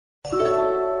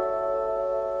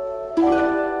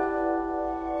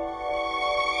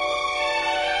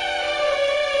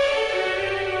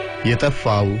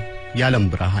የጠፋው የአለም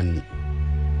ብርሃን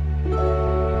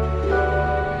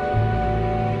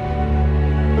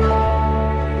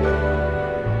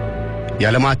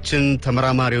የዓለማችን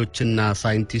ተመራማሪዎችና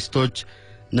ሳይንቲስቶች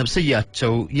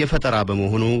ነፍስያቸው የፈጠራ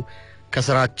በመሆኑ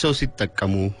ከስራቸው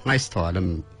ሲጠቀሙ አይስተዋልም።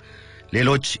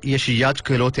 ሌሎች የሽያጭ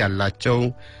ክህሎት ያላቸው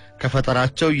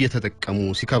ከፈጠራቸው እየተጠቀሙ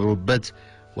ሲከብሩበት፣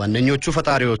 ዋነኞቹ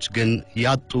ፈጣሪዎች ግን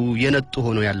ያጡ የነጡ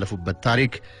ሆነው ያለፉበት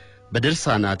ታሪክ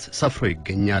በድርሳናት ሰፍሮ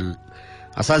ይገኛል።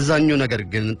 አሳዛኙ ነገር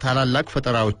ግን ታላላቅ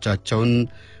ፈጠራዎቻቸውን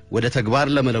ወደ ተግባር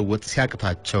ለመለወጥ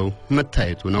ሲያቅታቸው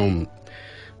መታየቱ ነው።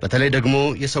 በተለይ ደግሞ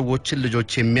የሰዎችን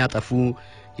ልጆች የሚያጠፉ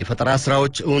የፈጠራ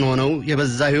ስራዎች እውን ሆነው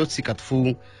የበዛ ህይወት ሲቀጥፉ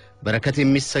በረከት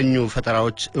የሚሰኙ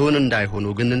ፈጠራዎች እውን እንዳይሆኑ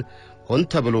ግን ሆን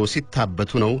ተብሎ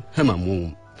ሲታበቱ ነው ህመሙ።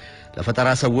 ለፈጠራ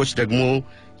ሰዎች ደግሞ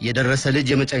የደረሰ ልጅ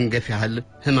የመጨንገፍ ያህል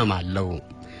ህመም አለው።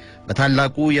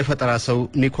 በታላቁ የፈጠራ ሰው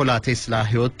ኒኮላ ቴስላ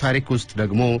ህይወት ታሪክ ውስጥ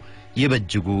ደግሞ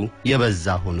የበጅጉ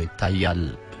የበዛ ሆኖ ይታያል።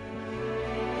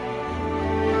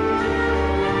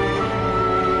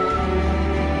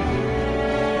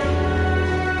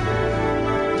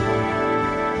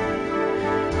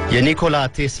 የኒኮላ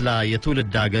ቴስላ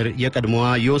የትውልድ ሀገር የቀድሞዋ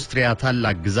የኦስትሪያ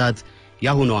ታላቅ ግዛት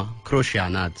ያሁኗ ክሮሺያ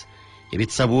ናት።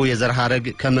 የቤተሰቡ የዘር ሐረግ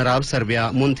ከምዕራብ ሰርቢያ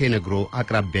ሞንቴኔግሮ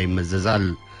አቅራቢያ ይመዘዛል።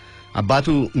 አባቱ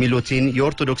ሚሎቲን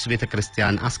የኦርቶዶክስ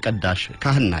ቤተክርስቲያን አስቀዳሽ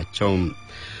ካህን ናቸው።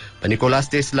 በኒኮላስ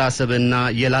ቴስላ ስብዕና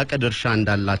የላቀ ድርሻ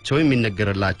እንዳላቸው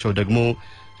የሚነገርላቸው ደግሞ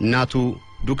እናቱ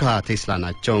ዱካ ቴስላ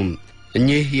ናቸው።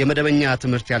 እኚህ የመደበኛ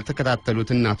ትምህርት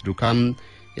ያልተከታተሉት እናት ዱካም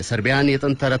የሰርቢያን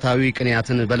የጥንት ተረታዊ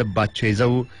ቅንያትን በልባቸው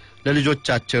ይዘው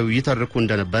ለልጆቻቸው ይተርኩ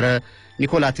እንደነበረ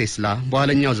ኒኮላ ቴስላ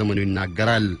በኋለኛው ዘመኑ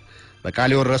ይናገራል። በቃል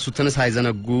የወረሱትን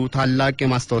ሳይዘነጉ ታላቅ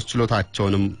የማስታወስ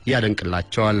ችሎታቸውንም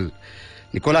ያደንቅላቸዋል።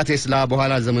 ኒኮላ ቴስላ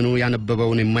በኋላ ዘመኑ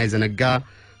ያነበበውን የማይዘነጋ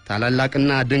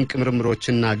ታላላቅና ድንቅ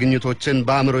ምርምሮችና ግኝቶችን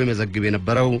በአእምሮ ይመዘግብ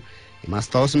የነበረው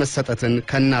የማስታወስ መሰጠትን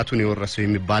ከእናቱን የወረሰው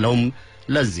የሚባለውም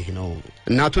ለዚህ ነው።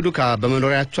 እናቱ ዱካ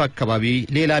በመኖሪያቸው አካባቢ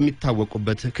ሌላ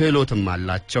የሚታወቁበት ክህሎትም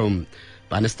አላቸው።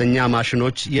 በአነስተኛ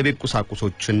ማሽኖች የቤት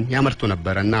ቁሳቁሶችን ያመርቱ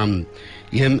ነበርና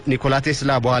ይህም ኒኮላ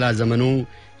ቴስላ በኋላ ዘመኑ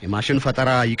የማሽን ፈጠራ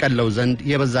ይቀለው ዘንድ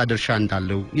የበዛ ድርሻ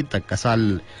እንዳለው ይጠቀሳል።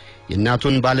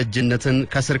 የእናቱን ባለጅነትን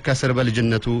ከስር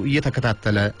በልጅነቱ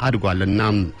እየተከታተለ አድጓልና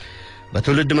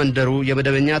በትውልድ መንደሩ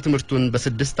የመደበኛ ትምህርቱን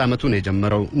በ6 ዓመቱ ነው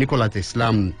የጀመረው። ኒኮላ ቴስላ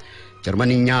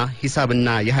ጀርመንኛ፣ ሂሳብና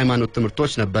የሃይማኖት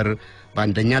ትምህርቶች ነበር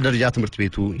በአንደኛ ደረጃ ትምህርት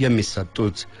ቤቱ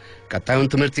የሚሰጡት። ቀጣዩን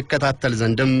ትምህርት ይከታተል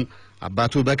ዘንድም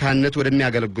አባቱ በካህነት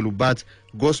ወደሚያገለግሉባት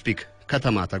ጎስፒክ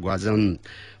ከተማ ተጓዘ።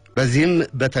 በዚህም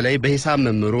በተለይ በሂሳብ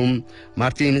መምህሩ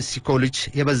ማርቲን ሲኮሊች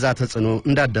የበዛ ተጽዕኖ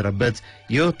እንዳደረበት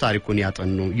የህይወት ታሪኩን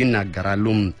ያጠኑ ይናገራሉ።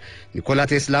 ኒኮላ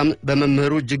ቴስላም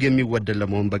በመምህሩ እጅግ የሚወደድ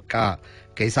ለመሆን በቃ።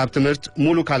 ከሂሳብ ትምህርት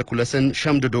ሙሉ ካልኩለስን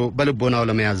ሸምድዶ በልቦናው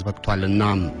ለመያዝ በቅቷልና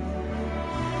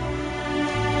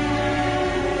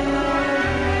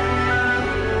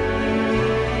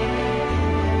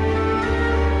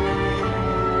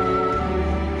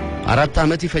አራት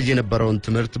ዓመት ይፈጅ የነበረውን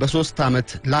ትምህርት በ3 ዓመት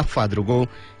ላፍ አድርጎ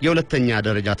የሁለተኛ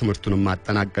ደረጃ ትምህርቱን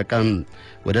ማጠናቀቀ።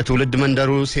 ወደ ትውልድ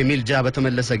መንደሩ ሴሚልጃ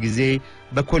በተመለሰ ጊዜ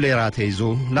በኮሌራ ተይዞ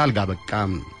ላልጋ በቃ።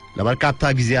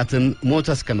 ለበርካታ ጊዜያትም ሞተ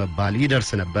እስከመባል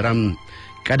ይደርስ ነበር።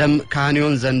 ቀደም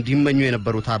ካህኒውን ዘንድ ይመኙ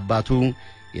የነበሩት አባቱ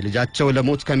የልጃቸው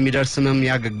ለሞት ከሚደርስ ህመም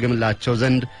ያገግምላቸው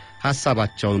ዘንድ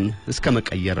ሐሳባቸውን እስከ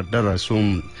መቀየር ደረሱ።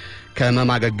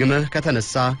 ከህመም አገግመህ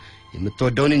ከተነሳ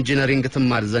የምትወደውን ኢንጂነሪንግ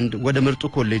ትማር ዘንድ ወደ ምርጡ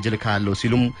ኮሌጅ ልካለው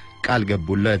ሲሉም ቃል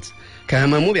ገቡለት።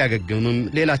 ከህመሙ ቢያገግምም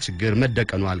ሌላ ችግር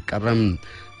መደቀኑ አልቀረም።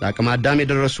 ለአቅመ አዳም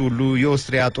የደረሱ ሁሉ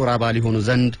የኦስትሪያ ጦር አባል ይሆኑ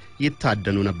ዘንድ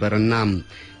ይታደኑ ነበርና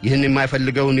ይህን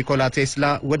የማይፈልገው ኒኮላ ቴስላ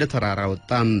ወደ ተራራ ወጣ።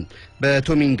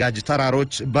 በቶሚንጋጅ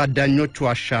ተራሮች ባዳኞች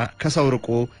ዋሻ ከሰው ርቆ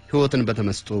ህይወትን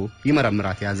በተመስጦ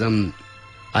ይመረምራት ያዘ።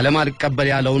 ዓለም አልቀበል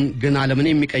ያለውን ግን ዓለምን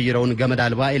የሚቀይረውን ገመድ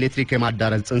አልባ ኤሌክትሪክ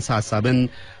የማዳረስ ጽንሰ ሐሳብን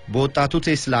በወጣቱ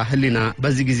ቴስላ ህሊና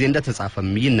በዚህ ጊዜ እንደተጻፈም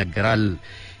ይነገራል።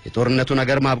 የጦርነቱ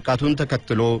ነገር ማብቃቱን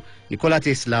ተከትሎ ኒኮላ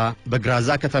ቴስላ በግራዛ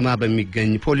ከተማ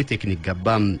በሚገኝ ፖሊቴክኒክ ገባ።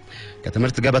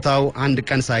 ከትምህርት ገበታው አንድ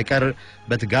ቀን ሳይቀር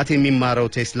በትጋት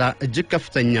የሚማረው ቴስላ እጅግ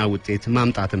ከፍተኛ ውጤት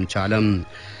ማምጣትም ቻለ።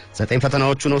 9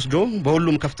 ፈተናዎችን ወስዶ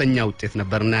በሁሉም ከፍተኛ ውጤት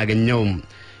ነበርና ያገኘው።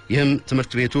 ይህም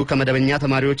ትምህርት ቤቱ ከመደበኛ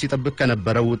ተማሪዎች ይጠብቅ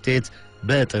ከነበረው ውጤት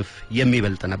በእጥፍ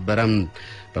የሚበልጥ ነበር።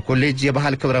 በኮሌጅ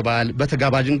የባህል ክብረ በዓል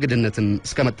በተጋባዥ እንግድነትም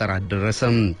እስከ መጠራት ደረሰ።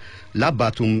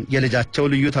 ለአባቱም የልጃቸው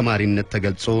ልዩ ተማሪነት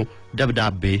ተገልጾ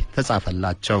ደብዳቤ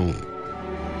ተጻፈላቸው።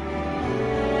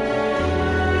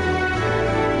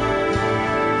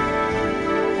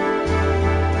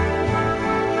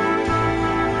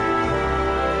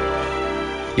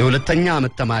 የሁለተኛ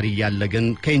ዓመት ተማሪ ያለ ግን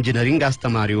ከኢንጂነሪንግ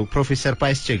አስተማሪው ፕሮፌሰር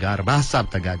ፓይስቼ ጋር በሐሳብ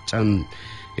ተጋጨ።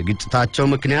 የግጭታቸው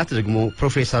ምክንያት ደግሞ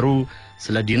ፕሮፌሰሩ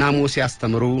ስለ ዲናሞ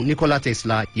ሲያስተምሩ ኒኮላስ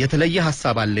ቴስላ የተለየ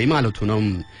ሐሳብ አለኝ ማለቱ ነው።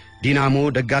 ዲናሞ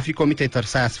ደጋፊ ኮሚቴተር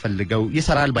ሳያስፈልገው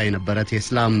ይሰራል ባይ ነበረ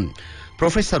ቴስላ።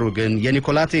 ፕሮፌሰሩ ግን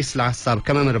የኒኮላስ ቴስላ ሐሳብ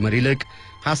ከመመርመር ይልቅ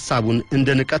ሐሳቡን እንደ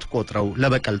ንቀት ቆጥረው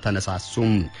ለበቀል ተነሳሱ።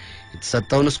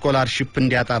 የተሰጠውን ስኮላርሺፕ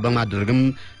እንዲያጣ በማድረግም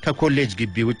ከኮሌጅ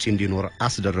ግቢ ውጪ እንዲኖር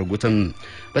አስደረጉትም።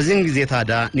 በዚህን ጊዜ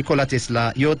ታዲያ ኒኮላስ ቴስላ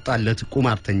የወጣለት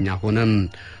ቁማርተኛ ሆነ።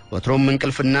 ወትሮም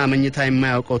እንቅልፍና መኝታ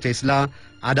የማያውቀው ቴስላ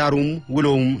አዳሩም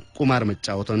ውሎውም ቁማር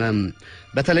መጫወት ሆነ።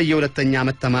 በተለይ የሁለተኛ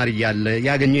ዓመት ተማሪ ያለ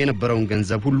ያገኘው የነበረውን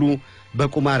ገንዘብ ሁሉ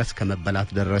በቁማር እስከ መበላት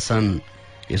ደረሰ።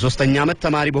 የሶስተኛ ዓመት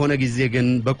ተማሪ በሆነ ጊዜ ግን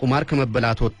በቁማር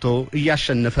ከመበላት ወጥቶ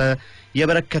እያሸነፈ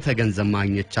የበረከተ ገንዘብ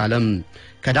ማግኘት ቻለ።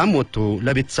 ከዳም ወጥቶ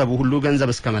ለቤተሰቡ ሁሉ ገንዘብ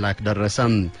እስከ መላክ ደረሰ።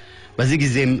 በዚህ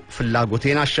ጊዜም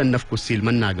ፍላጎቴን አሸነፍኩ ሲል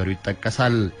መናገሩ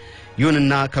ይጠቀሳል።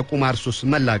 ይሁንና ከቁማር ሱስ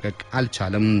መላቀቅ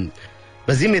አልቻለም።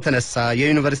 በዚህም የተነሳ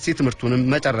የዩኒቨርሲቲ ትምህርቱንም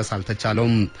መጨረስ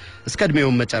አልተቻለውም። እስከ ዕድሜው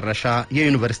መጨረሻ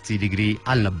የዩኒቨርሲቲ ዲግሪ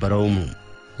አልነበረውም።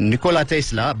 ኒኮላስ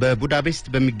ቴስላ በቡዳፔስት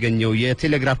በሚገኘው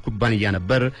የቴሌግራፍ ኩባንያ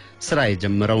ነበር ስራ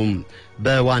የጀመረው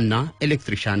በዋና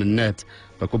ኤሌክትሪሻንነት።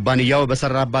 በኩባንያው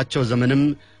በሰራባቸው ዘመንም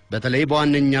በተለይ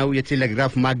በዋነኛው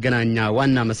የቴሌግራፍ ማገናኛ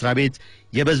ዋና መስሪያ ቤት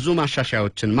የበዙ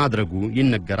ማሻሻያዎችን ማድረጉ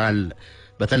ይነገራል።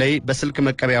 በተለይ በስልክ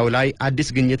መቀበያው ላይ አዲስ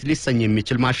ግኝት ሊሰኝ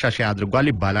የሚችል ማሻሻያ አድርጓል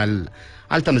ይባላል።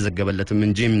 አልተመዘገበለትም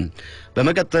እንጂ።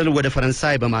 በመቀጠል ወደ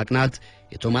ፈረንሳይ በማቅናት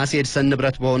የቶማስ ኤዲሰን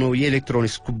ንብረት በሆነው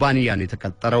የኤሌክትሮኒክስ ኩባንያ ነው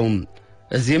የተቀጠረው።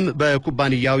 እዚህም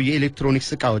በኩባንያው የኤሌክትሮኒክስ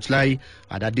ዕቃዎች ላይ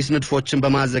አዳዲስ ንድፎችን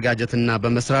በማዘጋጀትና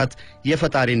በመስራት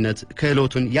የፈጣሪነት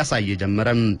ክህሎቱን ያሳየ ጀመረ።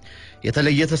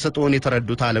 የተለየ ተሰጥኦን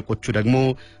የተረዱት አለቆቹ ደግሞ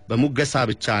በሙገሳ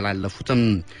ብቻ አላለፉትም።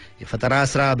 የፈጠራ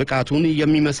ሥራ ብቃቱን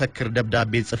የሚመሰክር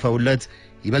ደብዳቤ ጽፈውለት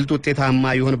ይበልጥ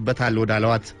ውጤታማ ይሆንበታል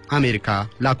ወዳሏት አሜሪካ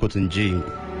ላኩት እንጂ።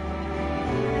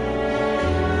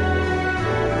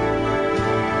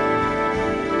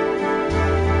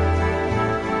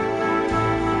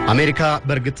 አሜሪካ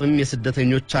በርግጥም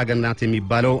የስደተኞች አገር ናት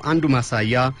የሚባለው አንዱ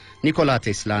ማሳያ ኒኮላስ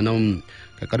ቴስላ ነው።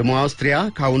 ከቀድሞ አውስትሪያ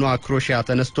ካሁኑ ክሮሺያ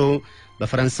ተነስቶ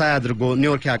በፈረንሳይ አድርጎ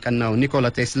ኒውዮርክ ያቀናው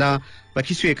ኒኮላስ ቴስላ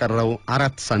በኪሱ የቀረው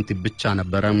 4 ሳንቲም ብቻ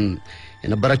ነበር።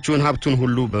 የነበረችውን ሀብቱን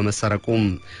ሁሉ በመሰረቁ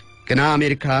ገና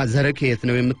አሜሪካ ዘረከየት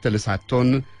ነው የምትል ሳትሆን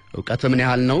ዕውቀት ምን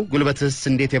ያህል ነው ጉልበትስ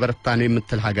እንዴት የበረታ ነው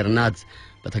የምትል ሀገር ናት።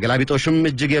 በተገላቢጦሽም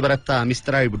እጅግ የበረታ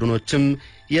ሚስጥራዊ ቡድኖችም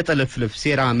የጥልፍልፍ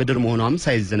ሴራ ምድር መሆኗም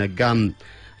ሳይዘነጋም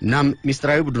እናም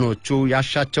ሚስጥራዊ ቡድኖቹ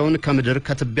ያሻቸውን ከምድር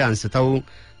ከትቢያ አንስተው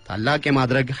ታላቅ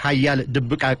የማድረግ ኃያል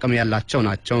ድብቅ አቅም ያላቸው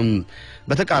ናቸው።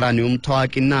 በተቃራኒውም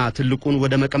ታዋቂና ትልቁን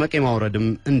ወደ መቀመቅ የማውረድም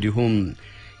እንዲሁም።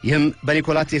 ይህም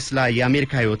በኒኮላስ ቴስላ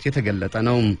የአሜሪካ ሕይወት የተገለጠ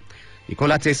ነው።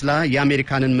 ኒኮላስ ቴስላ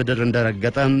የአሜሪካንን ምድር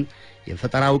እንደረገጠ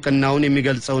የፈጠራ ዕውቅናውን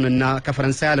የሚገልጸውንና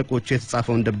ከፈረንሳይ አለቆቹ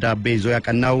የተጻፈውን ደብዳቤ ይዞ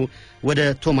ያቀናው ወደ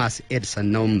ቶማስ ኤዲሰን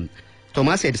ነው።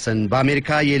 ቶማስ ኤዲሰን በአሜሪካ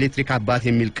የኤሌክትሪክ አባት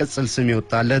የሚል ቅጽል ስም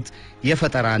የወጣለት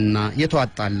የፈጠራና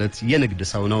የተዋጣለት የንግድ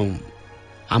ሰው ነው።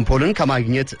 አምፖልን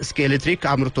ከማግኘት እስከ ኤሌክትሪክ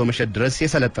አምርቶ መሸጥ ድረስ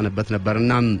የሰለጠነበት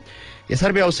ነበርና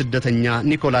የሰርቢያው ስደተኛ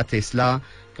ኒኮላስ ቴስላ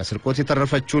ከስርቆት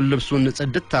የተረፈችውን ልብሱን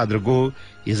ጽድት አድርጎ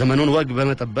የዘመኑን ወግ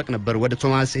በመጠበቅ ነበር ወደ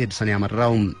ቶማስ ኤዲሰን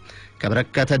ያመራው።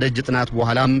 ከበረከተ ደጅ ጥናት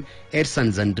በኋላም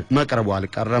ኤዲሰን ዘንድ መቅረቡ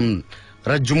አልቀረም።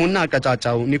 ረጅሙና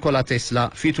ቀጫጫው ኒኮላስ ቴስላ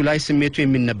ፊቱ ላይ ስሜቱ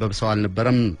የሚነበብ ሰው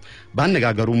አልነበረም።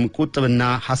 ባነጋገሩም ቁጥብና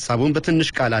ሐሳቡን በትንሽ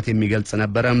ቃላት የሚገልጽ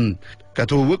ነበር።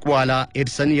 ከትውውቅ በኋላ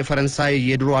ኤዲሰን የፈረንሳይ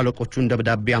የድሮ አለቆቹን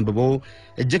ደብዳቤ አንብቦ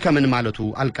እጅ ከምን ማለቱ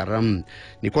አልቀረም።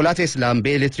 ኒኮላስ ቴስላም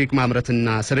በኤሌክትሪክ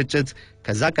ማምረትና ስርጭት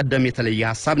ከዛ ቀደም የተለየ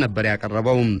ሐሳብ ነበር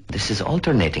ያቀረበው። This is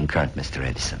alternating current, Mr.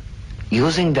 Edison.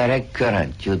 Using direct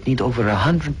current, you'd need over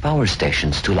 100 power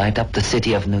stations to light up the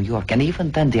city of New York, and even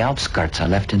then the outskirts are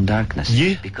left in darkness.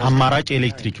 ይህ አማራጭ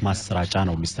ኤሌክትሪክ ማሰራጫ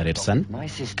ነው ሚስተር ኤዲሰን።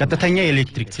 ቀጥተኛ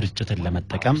ኤሌክትሪክ ስርጭትን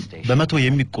ለመጠቀም በመቶ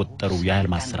የሚቆጠሩ የኃይል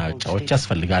ማሰራጫዎች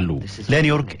ያስፈልጋሉ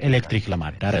ለኒውዮርክ ኤሌክትሪክ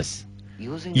ለማዳረስ።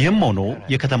 ይህም ሆኖ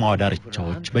የከተማዋ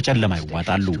ዳርቻዎች በጨለማ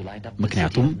ይዋጣሉ፣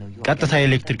 ምክንያቱም ቀጥታ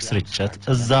ኤሌክትሪክ ስርጭት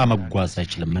እዛ መጓዝ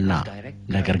አይችልምና።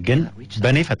 ነገር ግን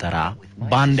በኔ ፈጠራ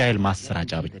በአንድ ኃይል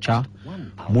ማሰራጫ ብቻ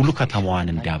ሙሉ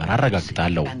ከተማዋን እንዲያበራ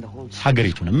አረጋግጣለሁ፣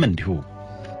 ሀገሪቱንም እንዲሁ።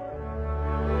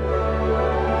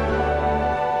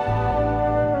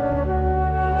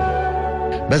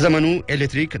 በዘመኑ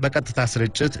ኤሌክትሪክ በቀጥታ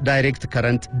ስርጭት ዳይሬክት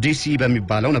ከረንት ዲሲ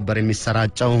በሚባለው ነበር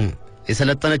የሚሰራጨው።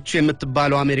 የሰለጠነችው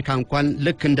የምትባለው አሜሪካ እንኳን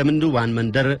ልክ እንደ ምንዱባን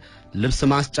መንደር ልብስ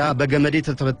ማስጫ በገመድ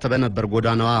የተተበተበ ነበር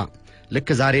ጎዳናዋ፣ ልክ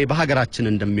ዛሬ በሀገራችን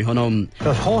እንደሚሆነው።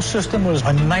 The whole system was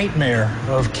a nightmare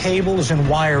of cables and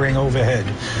wiring overhead.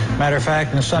 Matter of fact,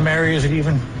 in some areas it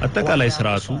even አጠቃላይ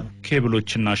ስርዓቱ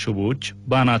ኬብሎችና ሽቦዎች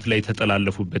ባናት ላይ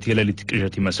ተጠላለፉበት የሌሊት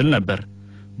ቅዠት ይመስል ነበር።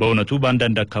 በእውነቱ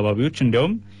በአንዳንድ አካባቢዎች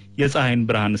እንዲያውም የፀሐይን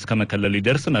ብርሃን እስከ መከለል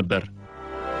ይደርስ ነበር።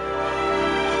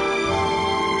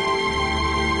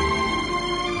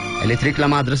 ኤሌክትሪክ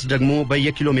ለማድረስ ደግሞ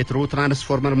በየኪሎሜትሩ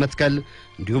ትራንስፎርመር መትከል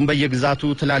እንዲሁም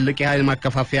በየግዛቱ ትላልቅ የኃይል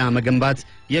ማከፋፈያ መገንባት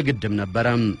የግድም ነበር።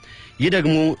 ይህ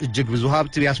ደግሞ እጅግ ብዙ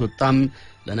ሀብት ቢያስወጣም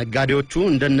ለነጋዴዎቹ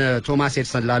እንደነ ቶማስ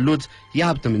ኤዲሰን ላሉት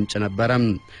የሀብት ምንጭ ነበር።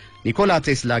 ኒኮላ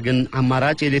ቴስላ ግን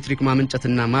አማራጭ ኤሌክትሪክ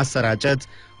ማመንጨትና ማሰራጨት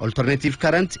ኦልተርኔቲቭ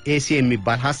ከረንት ኤሲ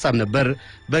የሚባል ሐሳብ ነበር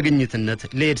በግኝትነት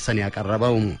ለኤዲሰን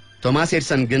ያቀረበው። ቶማስ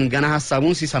ኤዲሰን ግን ገና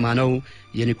ሐሳቡን ሲሰማ ነው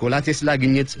የኒኮላ ቴስላ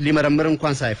ግኝት ሊመረምር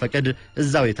እንኳን ሳይፈቅድ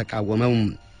እዛው የተቃወመው።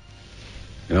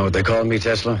 You know what they call me,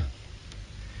 Tesla?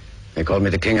 They call me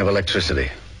the king of electricity.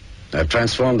 I've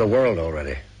transformed the world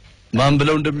already. ማን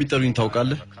ብለው እንደሚጠሩኝ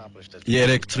ታውቃለህ?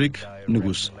 የኤሌክትሪክ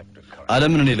ንጉስ።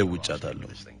 ዓለምን እኔ ለውጫታለሁ።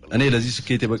 እኔ ለዚህ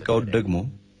ስኬት የበቃሁት ደግሞ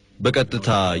በቀጥታ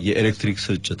የኤሌክትሪክ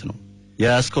ስርጭት ነው።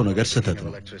 ያስከው ነገር ስህተት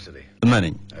ነው።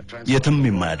 እመነኝ፣ የትም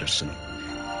የማያደርስ ነው።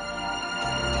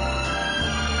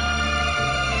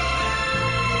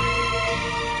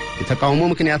 የተቃውሞ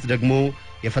ምክንያት ደግሞ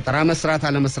የፈጠራ መስራት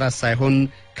አለመስራት ሳይሆን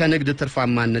ከንግድ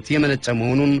ትርፋማነት የመነጨ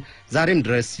መሆኑን ዛሬም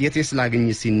ድረስ የቴስላ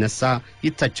ግኝት ሲነሳ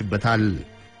ይተችበታል።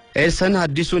 ኤዲሰን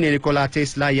አዲሱን የኒኮላ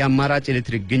ቴስላ የአማራጭ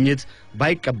ኤሌክትሪክ ግኝት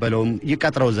ባይቀበለውም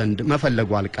ይቀጥረው ዘንድ መፈለጉ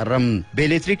አልቀረም።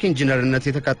 በኤሌክትሪክ ኢንጂነርነት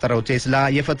የተቀጠረው ቴስላ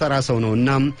የፈጠራ ሰው ነውና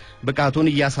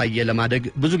ብቃቱን እያሳየ ለማደግ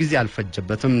ብዙ ጊዜ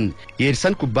አልፈጀበትም።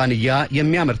 የኤዲሰን ኩባንያ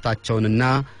የሚያመርታቸውንና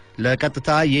ለቀጥታ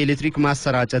የኤሌክትሪክ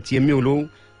ማሰራጨት የሚውሉ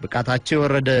ብቃታቸው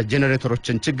የወረደ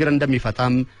ጄኔሬተሮችን ችግር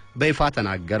እንደሚፈታም በይፋ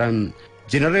ተናገረ።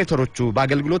 ጄኔሬተሮቹ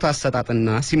በአገልግሎት አሰጣጥና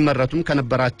ሲመረቱም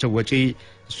ከነበራቸው ወጪ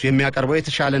እሱ የሚያቀርበው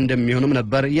የተሻለ እንደሚሆንም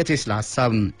ነበር የቴስላ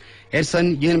ሐሳብ። ኤዲሰን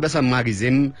ይህን በሰማ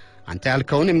ጊዜም አንተ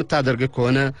ያልከውን የምታደርግ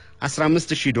ከሆነ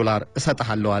 $15000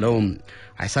 እሰጥሃለሁ አለው።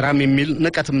 አይሰራም የሚል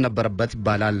ንቀትም ነበረበት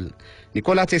ይባላል።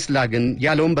 ኒኮላ ቴስላ ግን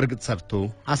ያለውን በርግጥ ሰርቶ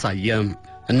አሳየ።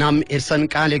 እናም ኤዲሰን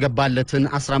ቃል የገባለትን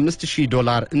 $15000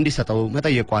 እንዲሰጠው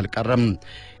መጠየቁ አልቀረም።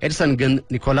 ኤዲሰን ግን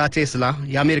ኒኮላ ቴስላ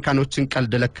የአሜሪካኖችን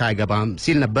ቀልድ ለካ አይገባም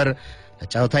ሲል ነበር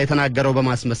ለጫውታ የተናገረው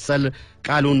በማስመሰል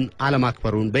ቃሉን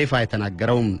አለማክበሩን በይፋ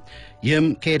የተናገረው። ይህም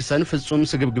ከኤዲሰን ፍጹም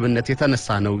ስግብግብነት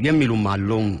የተነሳ ነው የሚሉም አሉ።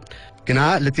 ግና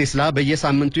ለቴስላ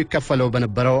በየሳምንቱ ይከፈለው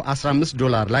በነበረው $15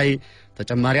 ላይ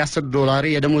ተጨማሪ $10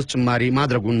 የደሞዝ ጭማሪ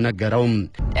ማድረጉን ነገረው።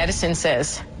 Edison says,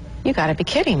 "You got to be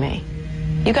kidding me.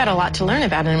 You got a lot to learn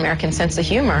about an American sense of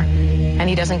humor." And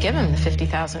he doesn't give him the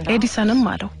 $50,000. ኤዲሰንም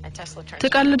አለው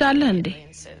ትቀልዳለህ እንዴ?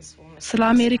 ስለ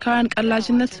አሜሪካውያን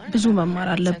ቀላጅነት ብዙ መማር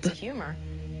አለብህ።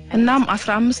 እናም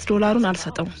 $15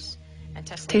 አልሰጠውም።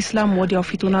 ቴስላም ወዲያው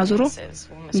ፊቱን አዙሮ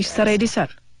ሚስተር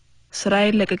ኤዲሰን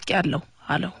ስራዬን ለቅቄያለሁ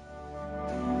አለው።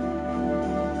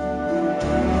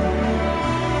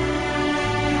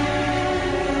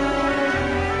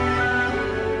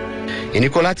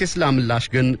 የኒኮላ ቴስላ ምላሽ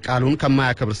ግን ቃሉን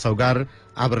ከማያከብር ሰው ጋር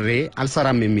አብሬ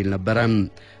አልሰራም የሚል ነበር።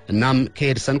 እናም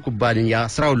ከኤዲሰን ኩባንያ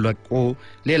ስራውን ለቆ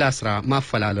ሌላ ስራ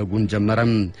ማፈላለጉን ጀመረ።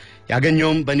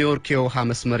 ያገኘውም በኒውዮርክ የውሃ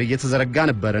መስመር እየተዘረጋ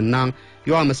ነበርና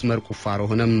የውሃ መስመር ቁፋሮ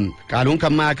ሆነ። ቃሉን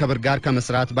ከማያከብር ጋር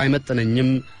ከመስራት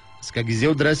ባይመጥነኝም እስከ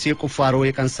ጊዜው ድረስ የቁፋሮ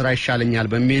የቀን ስራ ይሻለኛል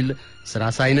በሚል ስራ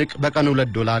ሳይንቅ በቀን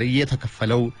 $2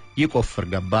 እየተከፈለው ይቆፍር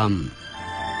ገባ።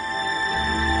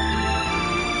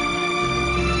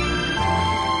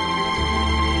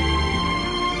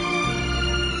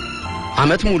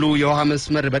 አመት ሙሉ የውሃ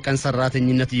መስመር በቀን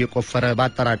ሰራተኝነት እየቆፈረ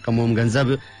ባጠራቀመውም ገንዘብ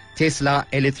ቴስላ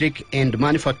ኤሌክትሪክ ኤንድ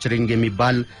ማኑፋክቸሪንግ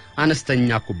የሚባል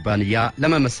አነስተኛ ኩባንያ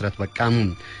ለመመስረት በቃም።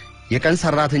 የቀን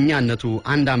ሰራተኛነቱ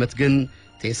አንድ አመት ግን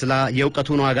ቴስላ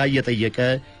የእውቀቱን ዋጋ እየጠየቀ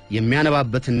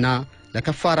የሚያነባበትና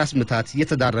ለከፋ ራስ ምታት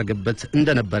የተዳረገበት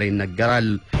እንደነበረ ይነገራል።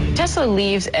 Tesla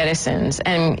leaves Edison's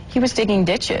and he was digging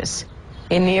ditches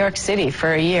in New York City for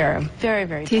a year. Very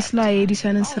ቴስላ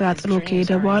የኤዲሰንን ስራ ጥሎ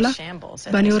ከሄደ በኋላ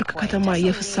በኒውዮርክ ከተማ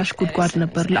የፍሳሽ ጉድጓድ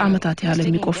ነበር ለአመታት ያህል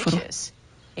የሚቆፍረው።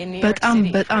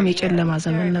 በጣም የጨለማ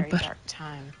ዘመን ነበር።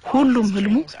 ሁሉም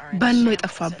ህልሙ በእኖ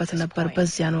የጠፋበት ነበር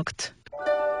በዚያን ወቅት።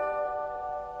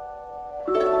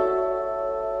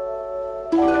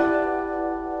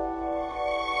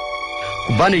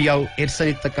 ኩባንያው ኤዲሰን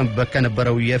የተጠቀመበት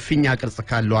ከነበረው የፊኛ ቅርጽ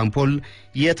ካለው አምፖል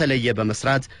የተለየ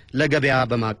በመስራት ለገበያ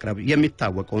በማቅረብ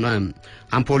የሚታወቀው ነው።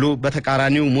 አምፖሉ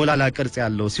በተቃራኒው ሞላላ ቅርጽ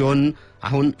ያለው ሲሆን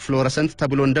አሁን ፍሎረሰንት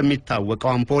ተብሎ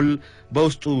እንደሚታወቀው አምፖል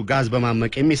በውስጡ ጋዝ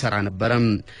በማመቅ የሚሰራ ነበር።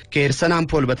 ከኤዲሰን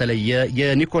አምፖል በተለየ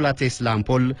የኒኮላ ቴስላ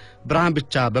አምፖል ብርሃን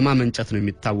ብቻ በማመንጨት ነው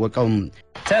የሚታወቀው።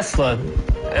 Tesla,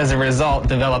 as a result,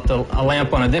 developed a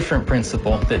lamp on a different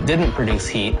principle that didn't produce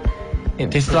heat.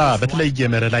 ቴስላ በተለየ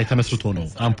መርህ ላይ ተመስርቶ ነው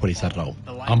አምፖል የሰራው።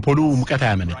 አምፖሉ ሙቀት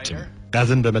አያመነጭም፣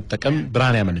 ጋዝን በመጠቀም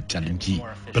ብርሃን ያመነጫል እንጂ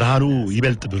ብርሃኑ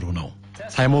ይበልጥ ብሩህ ነው።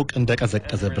 ሳይሞቅ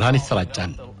እንደቀዘቀዘ ብርሃን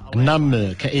ይሰራጫል። እናም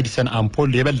ከኤዲሰን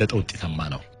አምፖል የበለጠ ውጤታማ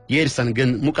ነው። የኤድሰን ግን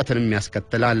ሙቀትንም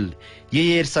ያስከትላል።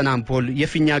 የኤድሰን አምፖል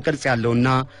የፊኛ ቅርጽ ያለውና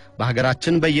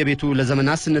በሀገራችን በየቤቱ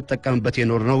ለዘመናት ስንጠቀምበት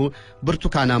የኖርነው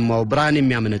ብርቱካናማው ብርሃን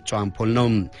የሚያመነጨው አምፖል ነው።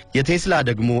 የቴስላ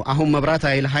ደግሞ አሁን መብራት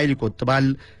ኃይል ይቆጥባል፣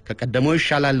 ከቀደመው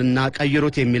ይሻላልና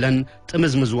ቀይሩት የሚለን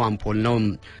ጥምዝምዙ አምፖል ነው።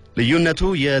 ልዩነቱ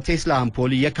የቴስላ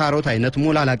አምፖል የካሮት አይነት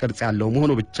ሞላላ ቅርጽ ያለው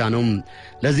መሆኑ ብቻ ነው።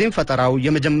 ለዚህም ፈጠራው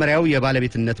የመጀመሪያው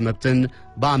የባለቤትነት መብትን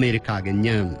በአሜሪካ አገኘ።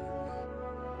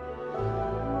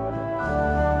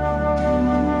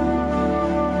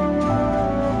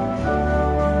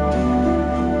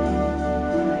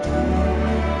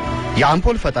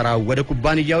 የአምፖል ፈጠራው ወደ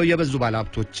ኩባንያው የበዙ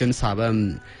ባለሀብቶችን ሳበ።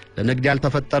 ለንግድ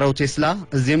ያልተፈጠረው ቴስላ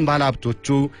እዚህም ባለሀብቶቹ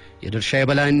የድርሻ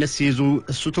የበላይነት ሲይዙ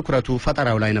እሱ ትኩረቱ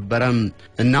ፈጠራው ላይ ነበረ።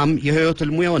 እናም የህይወት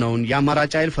ህልሙ የሆነውን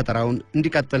የአማራጭ ኃይል ፈጠራውን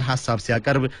እንዲቀጥል ሐሳብ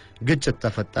ሲያቀርብ ግጭት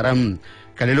ተፈጠረ።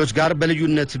 ከሌሎች ጋር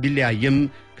በልዩነት ቢለያይም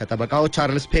ከጠበቃው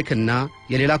ቻርልስ ፔክና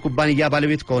የሌላ ኩባንያ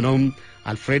ባለቤት ከሆነው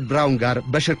አልፍሬድ ብራውን ጋር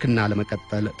በሽርክና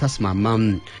ለመቀጠል ተስማማ።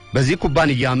 በዚህ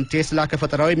ኩባንያም ቴስላ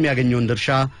ከፈጠራው የሚያገኘውን ድርሻ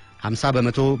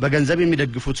 50% በገንዘብ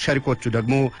የሚደግፉት ሸሪኮቹ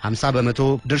ደግሞ 50%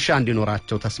 ድርሻ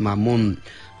እንዲኖራቸው ተስማሙ።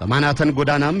 በማናተን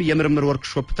ጎዳናም የምርምር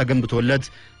ወርክሾፕ ተገንብቶለት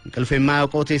እንቅልፍ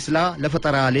የማያውቀው ቴስላ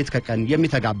ለፈጠራ ሌት ከቀን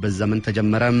የሚተጋበዝ ዘመን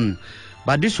ተጀመረ።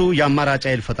 በአዲሱ የአማራጭ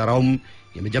ኃይል ፈጠራውም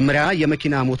የመጀመሪያ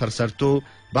የመኪና ሞተር ሰርቶ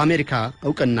በአሜሪካ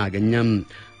ዕውቅና አገኘ።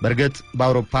 በርግጥ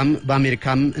በአውሮፓም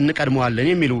በአሜሪካም እንቀድመዋለን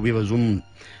የሚሉ ቢበዙም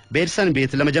በኤድሰን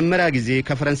ቤት ለመጀመሪያ ጊዜ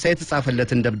ከፈረንሳይ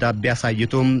የተጻፈለትን ደብዳቤ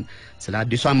አሳይቶም ስለ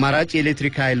አዲሱ አማራጭ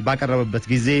የኤሌክትሪክ ኃይል ባቀረበበት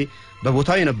ጊዜ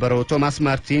በቦታው የነበረው ቶማስ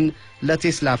ማርቲን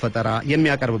ለቴስላ ፈጠራ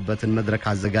የሚያቀርብበትን መድረክ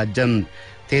አዘጋጀ።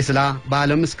 ቴስላ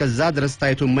በዓለም እስከዛ ድረስ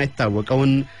ታይቶ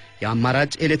የማይታወቀውን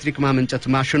የአማራጭ ኤሌክትሪክ ማመንጨት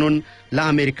ማሽኑን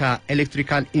ለአሜሪካ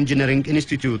ኤሌክትሪካል ኢንጂነሪንግ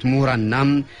ኢንስቲትዩት ምሁራንና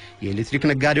የኤሌክትሪክ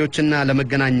ነጋዴዎችና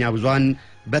ለመገናኛ ብዙሃን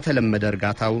በተለመደ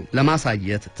እርጋታው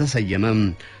ለማሳየት ተሰየመ።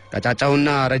 ቀጫጫውና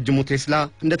ረጅሙ ቴስላ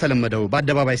እንደተለመደው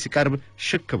በአደባባይ ሲቀርብ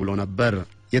ሽክ ብሎ ነበር።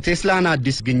 የቴስላን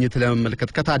አዲስ ግኝት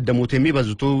ለመመልከት ከታደሙት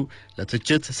የሚበዙቱ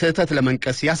ለትችት ስህተት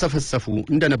ለመንቀስ ያሰፈሰፉ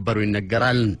እንደነበሩ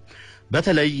ይነገራል።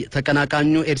 በተለይ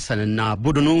ተቀናቃኙ ኤድሰንና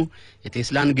ቡድኑ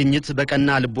የቴስላን ግኝት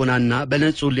በቀና ልቦናና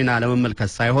በንጹህ ሕሊና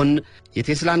ለመመልከት ሳይሆን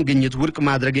የቴስላን ግኝት ውድቅ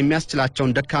ማድረግ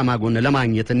የሚያስችላቸውን ደካማ ጎን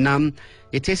ለማግኘትና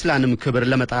የቴስላንም ክብር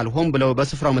ለመጣል ሆን ብለው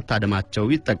በስፍራው መታደማቸው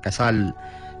ይጠቀሳል።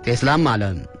 ቴስላም አለ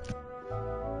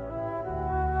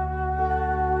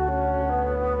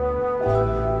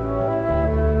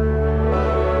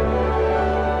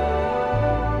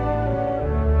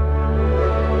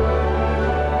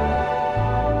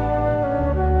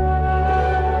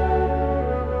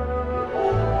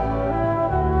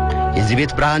የዚህ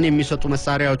ቤት ብርሃን የሚሰጡ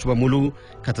መሳሪያዎች በሙሉ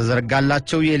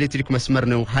ከተዘረጋላቸው የኤሌክትሪክ መስመር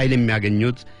ነው ኃይል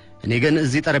የሚያገኙት። እኔ ግን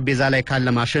እዚህ ጠረጴዛ ላይ ካለ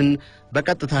ማሽን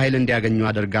በቀጥታ ኃይል እንዲያገኙ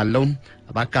አደርጋለሁ።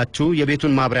 እባካችሁ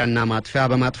የቤቱን ማብሪያና ማጥፊያ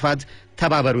በማጥፋት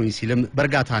ተባበሩኝ ሲልም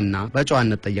በርጋታና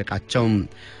በጨዋነት ጠየቃቸው።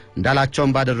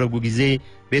 እንዳላቸውም ባደረጉ ጊዜ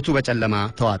ቤቱ በጨለማ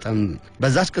ተዋጠም።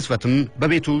 በዛች ቅስፈትም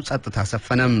በቤቱ ጸጥታ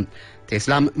ሰፈነ።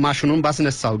 ቴስላም ማሽኑን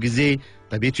ባስነሳው ጊዜ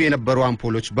በቤቱ የነበሩ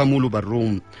አምፖሎች በሙሉ በሩ።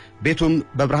 ቤቱም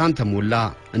በብርሃን ተሞላ፣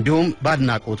 እንዲሁም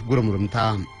በአድናቆት ጉርምርምታ።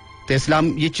 ቴስላም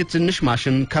ይህች ትንሽ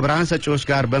ማሽን ከብርሃን ሰጪዎች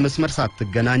ጋር በመስመር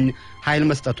ሳትገናኝ ኃይል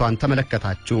መስጠቷን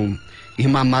ተመለከታችሁ።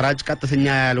 ይህም አማራጭ ቀጥተኛ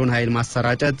ያለውን ኃይል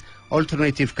ማሰራጨት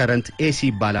ኦልተርኔቲቭ ከረንት ኤሲ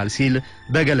ይባላል ሲል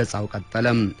በገለጻው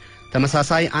ቀጠለም።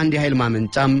 ተመሳሳይ አንድ የኃይል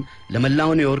ማመንጫም ለመላው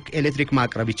ኒውዮርክ ኤሌክትሪክ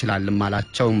ማቅረብ ይችላልም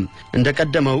አላቸው።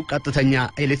 እንደቀደመው ቀጥተኛ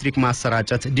ኤሌክትሪክ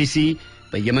ማሰራጨት ዲሲ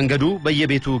በየመንገዱ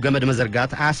በየቤቱ ገመድ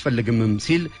መዘርጋት አያስፈልግምም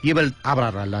ሲል ይበልጥ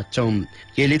አብራራላቸው።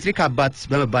 የኤሌክትሪክ አባት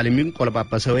በመባል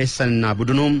የሚንቆለጳጰሰው ኤድሰንና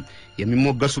ቡድኑ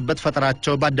የሚሞገሱበት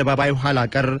ፈጠራቸው በአደባባይ ኋላ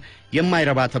ቀር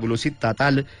የማይረባ ተብሎ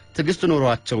ሲጣጣል ትዕግስት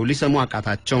ኖሯቸው ሊሰሙ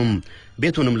አቃታቸው።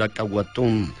 ቤቱንም ለቀው ወጡ።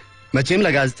 መቼም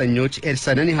ለጋዜጠኞች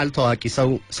ኤድሰንን ያህል ታዋቂ ሰው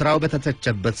ስራው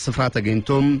በተተቸበት ስፍራ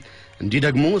ተገኝቶም እንዲህ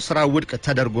ደግሞ ስራው ውድቅ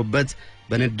ተደርጎበት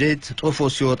በንዴት ጦፎ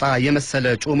ሲወጣ የመሰለ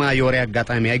ጮማ የወሬ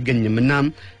አጋጣሚ አይገኝምና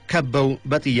ከበው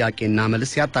በጥያቄና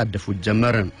መልስ ያጣደፉት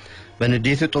ጀመር።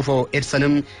 በንዴት ጦፎ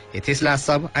ኤድሰንም የቴስላ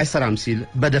ሐሳብ አይሰራም ሲል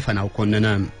በደፈናው ኮነነ።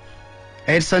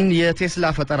 ኤድሰን የቴስላ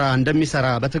ፈጠራ እንደሚሰራ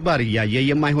በተግባር ያያየ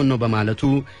የማይሆን ነው በማለቱ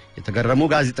የተገረሙ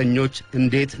ጋዜጠኞች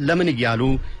እንዴት ለምን እያሉ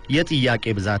የጥያቄ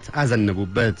ብዛት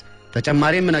አዘነቡበት።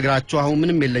 ተጨማሪም ነግራቸው አሁን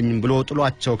ምንም የለኝም ብሎ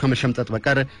ጥሏቸው ከመሸምጠጥ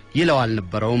በቀር ይለው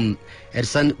አልነበረውም።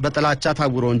 ኤድሰን በጥላቻ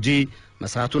ታውሮ እንጂ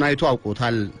መስራቱን አይቶ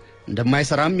አውቆታል።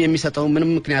 እንደማይሰራም የሚሰጠው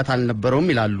ምንም ምክንያት አልነበረውም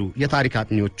ይላሉ የታሪክ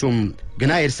አጥኚዎቹም።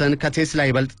 ግና ኤድሰን ከቴስላ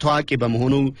ይበልጥ ታዋቂ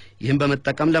በመሆኑ ይህን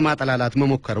በመጠቀም ለማጠላላት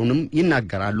መሞከሩንም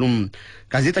ይናገራሉ።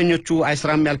 ጋዜጠኞቹ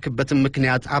አይሰራም ያልክበትን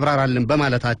ምክንያት አብራራልን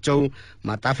በማለታቸው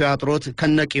ማጣፊያው አጥሮት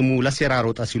ከነቂሙ ለሴራ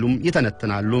ሮጠ ሲሉም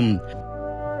ይተነትናሉ።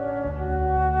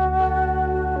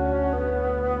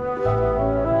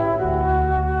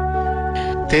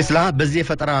 ቴስላ በዚህ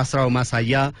የፈጠራ ስራው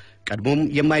ማሳያ ቀድሞም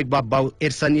የማይግባባው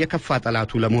ኤድሰን የከፋ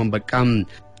ጠላቱ ለመሆን በቃም።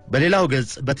 በሌላው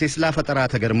ገጽ በቴስላ ፈጠራ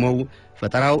ተገርመው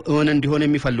ፈጠራው እውን እንዲሆን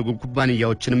የሚፈልጉ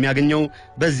ኩባንያዎችን የሚያገኘው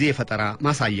በዚህ የፈጠራ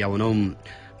ማሳያው ነው።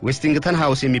 ዌስቲንግተን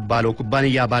ሃውስ የሚባለው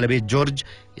ኩባንያ ባለቤት ጆርጅ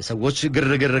የሰዎች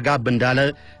ግርግር ጋብ እንዳለ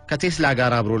ከቴስላ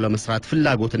ጋር አብሮ ለመስራት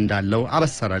ፍላጎት እንዳለው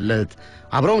አበሰረለት።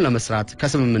 አብረው ለመስራት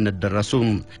ከስምምነት ደረሱ።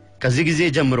 ከዚህ ጊዜ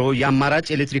ጀምሮ የአማራጭ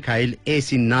ኤሌክትሪክ ኃይል ኤሲ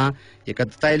እና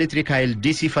የቀጥታ ኤሌክትሪክ ኃይል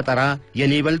ዲሲ ፈጠራ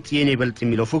የኔበልጥ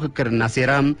የሚለው ፉክክርና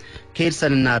ሴራ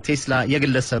ከኤድሰንና ቴስላ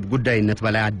የግለሰብ ጉዳይነት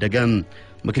በላይ አደገ።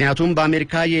 ምክንያቱም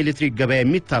በአሜሪካ የኤሌክትሪክ ገበያ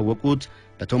የሚታወቁት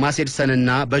በቶማስ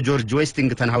ኤድሰንና በጆርጅ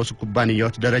ዌስቲንግተን ሃውስ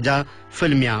ኩባንያዎች ደረጃ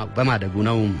ፍልሚያ በማደጉ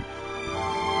ነው።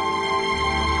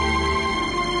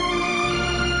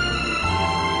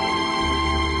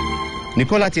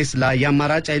 ኒኮላስ ቴስላ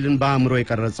የአማራጭ ኃይልን በአእምሮ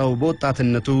የቀረጸው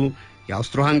በወጣትነቱ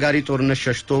የአውስትሮ-ሃንጋሪ ጦርነት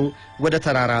ሸሽቶ ወደ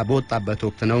ተራራ በወጣበት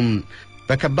ወቅት ነው።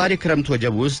 በከባድ የክረምት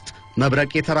ወጀብ ውስጥ መብረቅ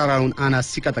የተራራውን አናት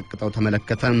ሲቀጠቅጠው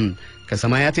ተመለከተ።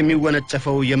 ከሰማያት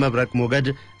የሚወነጨፈው የመብረቅ ሞገድ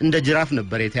እንደ ጅራፍ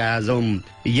ነበር የተያያዘው።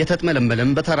 እየተጥመለመለም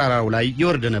በተራራው ላይ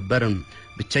ይወርድ ነበር።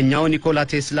 ብቸኛው ኒኮላስ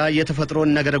ቴስላ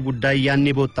የተፈጥሮን ነገረ ጉዳይ ያኔ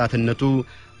በወጣትነቱ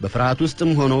በፍርሃት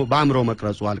ውስጥም ሆኖ በአእምሮ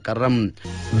መቅረጹ አልቀረም።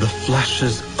 The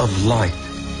flashes of light.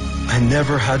 I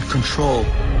never had control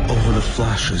over the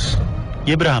flashes.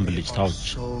 የብርሃን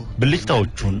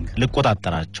ብልጭታዎቹን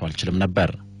ልቆጣጠራቸው አልችልም ነበር።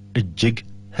 እጅግ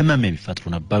ህመም የሚፈጥሩ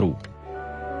ነበሩ።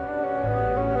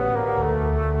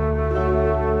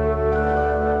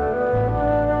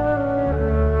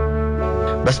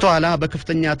 በስተኋላ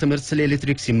በከፍተኛ ትምህርት ስለ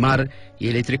ኤሌክትሪክ ሲማር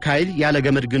የኤሌክትሪክ ኃይል ያለ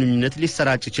ገመድ ግንኙነት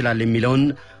ሊሰራጭ ይችላል የሚለውን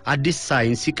አዲስ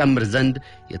ሳይንስ ሲቀምር ዘንድ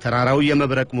የተራራው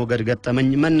የመብረቅ ሞገድ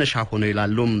ገጠመኝ መነሻ ሆኖ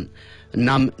ይላሉ።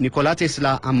 እናም ኒኮላስ ቴስላ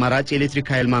አማራጭ ኤሌክትሪክ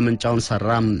ኃይል ማመንጫውን ሰራ።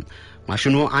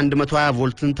 ማሽኑ 120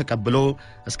 ቮልትን ተቀብሎ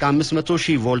እስከ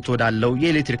 500,000 ቮልት ወዳለው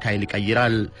የኤሌክትሪክ ኃይል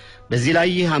ይቀይራል። በዚህ ላይ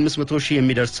 500,000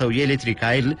 የሚደርሰው የኤሌክትሪክ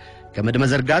ኃይል ገመድ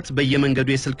መዘርጋት በየመንገዱ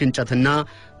የስልክ እንጨትና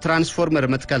ትራንስፎርመር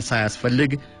መትከል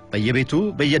ሳያስፈልግ በየቤቱ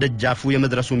በየደጃፉ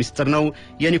የመድረሱ ሚስጥር ነው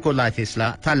የኒኮላስ ቴስላ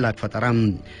ታላቅ ፈጠራ።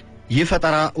 ይህ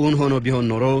ፈጠራ እውን ሆኖ ቢሆን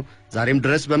ኖሮ ዛሬም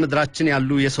ድረስ በመድራችን ያሉ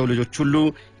የሰው ልጆች ሁሉ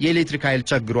የኤሌክትሪክ ኃይል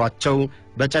ቸግሯቸው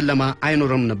በጨለማ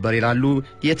አይኖርም ነበር ይላሉ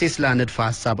የቴስላ ንድፈ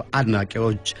ሐሳብ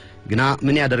አድናቂዎች። ግና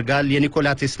ምን ያደርጋል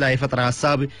የኒኮላስ ቴስላ የፈጠራ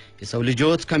ሐሳብ የሰው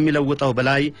ልጆች ከሚለውጠው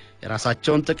በላይ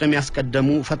የራሳቸውን ጥቅም ያስቀደሙ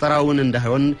ፈጠራውን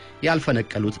እንዳይሆን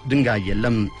ያልፈነቀሉት ድንጋይ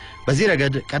የለም። በዚህ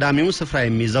ረገድ ቀዳሚው ስፍራ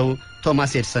የሚይዘው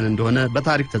ቶማስ ኤድሰን እንደሆነ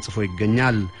በታሪክ ተጽፎ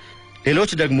ይገኛል።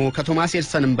 ሌሎች ደግሞ ከቶማስ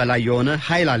ኤድሰንም በላይ የሆነ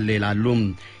ኃይል አለ ይላሉ።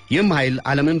 ይህም ኃይል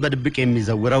ዓለምን በድብቅ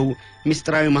የሚዘውረው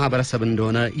ሚስጥራዊ ማህበረሰብ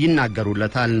እንደሆነ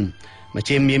ይናገሩለታል።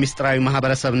 መቼም የሚስጥራዊ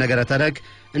ማህበረሰብ ነገረ ተረክ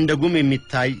እንደ ጉም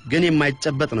የሚታይ ግን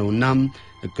የማይጨበጥ ነውና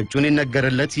እቅጩን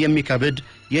ይነገርለት የሚከብድ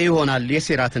የይሆናል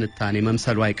የሴራ ትንታኔ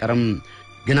መምሰሉ አይቀርም።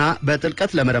 ግና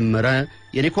በጥልቀት ለመረመረ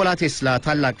የኒኮላስ ቴስላ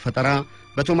ታላቅ ፈጠራ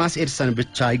በቶማስ ኤድሰን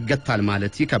ብቻ ይገታል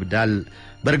ማለት ይከብዳል።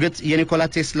 በርግጥ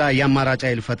የኒኮላስ ቴስላ የአማራጭ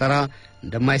ኃይል ፈጠራ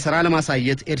እንደማይሰራ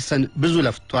ለማሳየት ኤድሰን ብዙ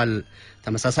ለፍቷል።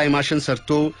 ተመሳሳይ ማሽን ሰርቶ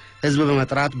ህዝብ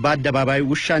በመጥራት በአደባባይ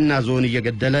ውሻና ዞን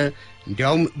እየገደለ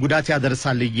እንዲያውም ጉዳት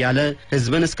ያደርሳል እያለ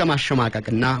ህዝብን እስከ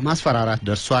ማሸማቀቅና ማስፈራራት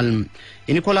ደርሷል።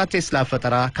 የኒኮላስ ቴስላ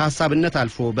ፈጠራ ከሐሳብነት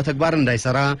አልፎ በተግባር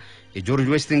እንዳይሰራ የጆርጅ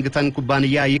ዌስቲንግተን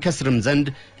ኩባንያ ይከስርም ዘንድ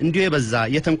እንዲሁ የበዛ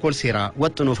የተንኮል ሴራ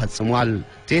ወጥኖ ፈጽሟል።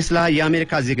 ቴስላ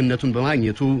የአሜሪካ ዜግነቱን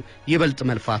በማግኘቱ ይበልጥ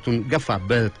መልፋቱን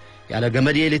ገፋበት። ያለ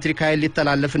ገመድ የኤሌክትሪክ ኃይል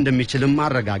ሊተላለፍ እንደሚችልም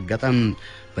አረጋገጠም።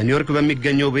 በኒውዮርክ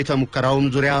በሚገኘው ቤተ ሙከራውም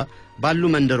ዙሪያ ባሉ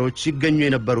መንደሮች ይገኙ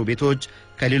የነበሩ ቤቶች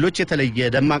ከሌሎች የተለየ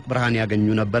ደማቅ ብርሃን ያገኙ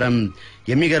ነበር።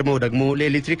 የሚገርመው ደግሞ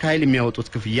ለኤሌክትሪክ ኃይል የሚያወጡት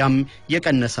ክፍያም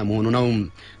የቀነሰ መሆኑ ነው።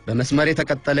 በመስመር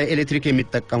የተቀጠለ ኤሌክትሪክ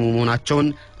የሚጠቀሙ መሆናቸውን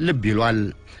ልብ ይሏል።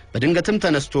 በድንገትም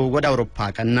ተነስቶ ወደ አውሮፓ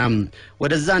ቀና።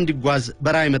 ወደዛ እንዲጓዝ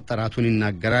በራይ መጠራቱን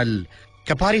ይናገራል።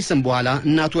 ከፓሪስም በኋላ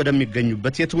እናቱ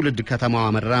ወደሚገኙበት የትውልድ ከተማው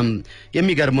አመራ።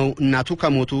 የሚገርመው እናቱ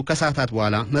ከሞቱ ከሰዓታት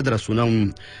በኋላ መድረሱ ነው።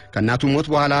 ከእናቱ ሞት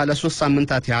በኋላ ለ3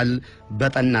 ሳምንታት ያህል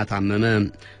በጠና ታመመ።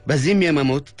 በዚህም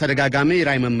የመሞት ተደጋጋሚ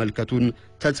ራይ መመልከቱን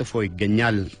ተጽፎ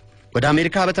ይገኛል። ወደ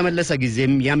አሜሪካ በተመለሰ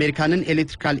ጊዜም የአሜሪካንን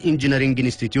ኤሌክትሪካል ኢንጂነሪንግ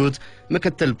ኢንስቲትዩት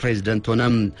ምክትል ፕሬዝዳንት ሆነ።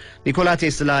 ኒኮላስ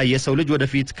ቴስላ የሰው ልጅ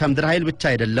ወደፊት ከምድር ኃይል ብቻ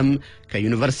አይደለም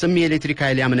ከዩኒቨርስም የኤሌክትሪክ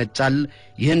ኃይል ያመነጫል፣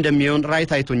 ይህ እንደሚሆን ራይ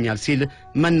ታይቶኛል ሲል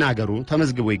መናገሩ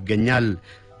ተመዝግቦ ይገኛል።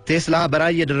 ቴስላ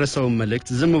በራይ የደረሰው መልእክት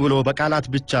ዝም ብሎ በቃላት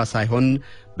ብቻ ሳይሆን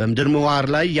በምድር ምህዋር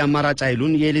ላይ የአማራጭ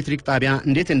ኃይሉን የኤሌክትሪክ ጣቢያ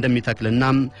እንዴት እንደሚተክልና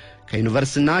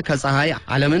ከዩኒቨርስና ከፀሐይ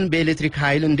ዓለምን በኤሌክትሪክ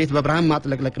ኃይል እንዴት በብርሃን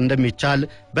ማጥለቅለቅ እንደሚቻል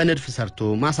በንድፍ ሰርቶ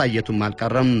ማሳየቱም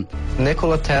አልቀረም።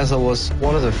 Nikola Tesla was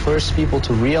one of the first people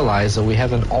to realize that we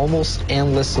have an almost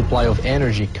endless supply of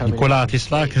energy coming. ኒኮላስ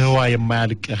ቴስላ ከህዋ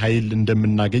የማያልቅ ኃይል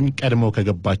እንደምናገኝ ቀድሞ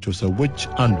ከገባቸው ሰዎች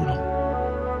አንዱ ነው።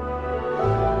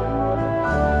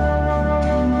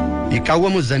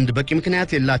 ይቃወሙ ዘንድ በቂ ምክንያት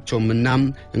የላቸውምና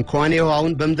እንኳን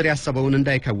የውሃውን በመድር ያሰበውን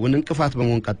እንዳይከውን እንቅፋት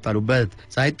በመሆን ቀጠሉበት።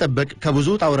 ሳይጠበቅ ከብዙ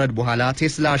ጣውረድ በኋላ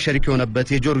ቴስላ ሸሪክ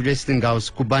የሆነበት የጆርጅ ዌስቲንግሃውስ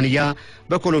ኩባንያ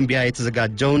በኮሎምቢያ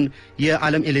የተዘጋጀውን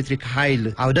የዓለም ኤሌክትሪክ ኃይል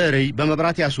አውደ ርዕይ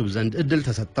በመብራት ያስውብ ዘንድ እድል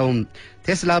ተሰጠው።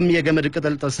 ቴስላም የገመድ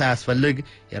ቅጥልጥል ሳያስፈልግ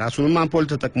የራሱን አምፖል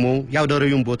ተጠቅሞ የአውደ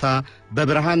ርዕዩን ቦታ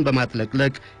በብርሃን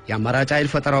በማጥለቅለቅ የአማራጭ ኃይል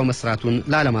ፈጠራው መስራቱን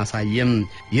ላለማሳየም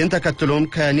ይህን ተከትሎም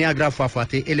ከኒያግራ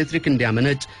ፏፏቴ ኤሌክትሪክ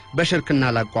እንዲያመነጭ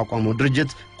በሽርክና ላቋቋመው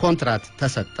ድርጅት ኮንትራት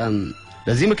ተሰጠም።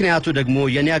 ለዚህ ምክንያቱ ደግሞ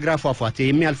የኒያግራ ፏፏቴ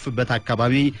የሚያልፍበት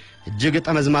አካባቢ እጅግ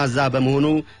ጠመዝማዛ በመሆኑ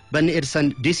በኒኤድሰን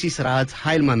ዲሲ ስርዓት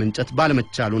ኃይል ማመንጨት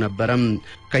ባለመቻሉ ነበረም።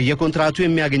 ከየኮንትራቱ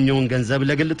የሚያገኘውን ገንዘብ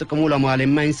ለግል ጥቅሙ ለማዋል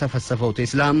የማይንሰፈሰፈው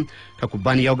ቴስላ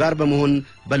ከኩባንያው ጋር በመሆን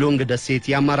በሎንግ ደሴት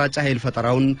የአማራጭ ኃይል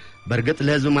ፈጠራውን በርግጥ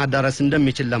ለህዝብ ማዳረስ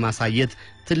እንደሚችል ለማሳየት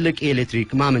ትልቅ የኤሌክትሪክ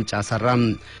ማመንጫ ሰራም።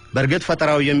 በርግጥ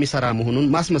ፈጠራው የሚሰራ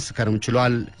መሆኑን ማስመስከርም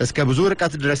ችሏል። እስከ ብዙ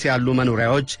ርቀት ድረስ ያሉ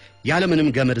መኖሪያዎች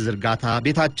ያለምንም ገመድ ዝርጋታ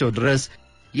ቤታቸው ድረስ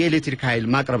የኤሌክትሪክ ኃይል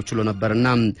ማቅረብ ችሎ ነበርና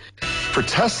For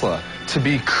Tesla to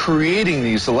be creating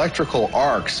these electrical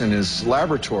arcs in his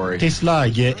laboratory ቴስላ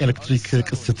የኤሌክትሪክ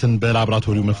ቅስትን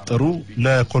በላቦራቶሪው መፍጠሩ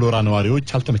ለኮሎራ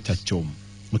ነዋሪዎች አልተመቻቸውም።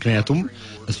 ምክንያቱም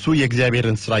እሱ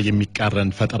የእግዚአብሔርን ሥራ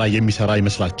የሚቃረን ፈጠራ የሚሰራ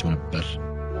ይመስላቸው ነበር።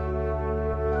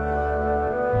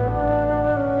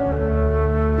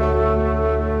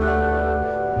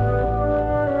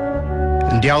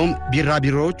 እንዲያውም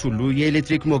ቢራቢሮዎች ሁሉ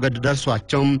የኤሌክትሪክ ሞገድ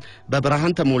ደርሷቸው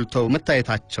በብርሃን ተሞልተው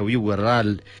መታየታቸው ይወራል።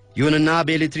 ይሁንና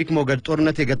በኤሌክትሪክ ሞገድ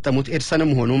ጦርነት የገጠሙት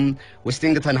ኤድሰንም ሆኑም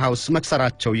ዌስቲንግተንሃውስ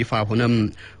መክሰራቸው ይፋ ሆነም።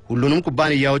 ሁሉንም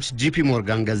ኩባንያዎች ጂፒ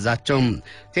ሞርጋን ገዛቸው።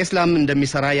 ቴስላም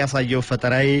እንደሚሰራ ያሳየው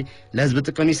ፈጠራዬ ለህዝብ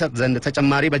ጥቅም ይሰጥ ዘንድ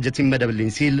ተጨማሪ በጀት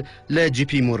ይመደብልኝ ሲል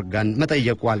ለጂፒ ሞርጋን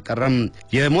መጠየቁ አልቀረም።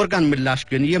 የሞርጋን ምላሽ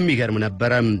ግን የሚገርም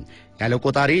ነበር። ያለ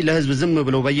ቆጣሪ ለህዝብ ዝም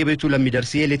ብሎ በየቤቱ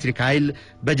ለሚደርስ የኤሌክትሪክ ኃይል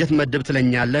በጀት መደብ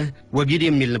ትለኛለህ ወጊድ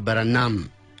የሚል ነበርና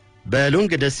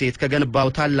በሎንግ ደሴት ከገነባው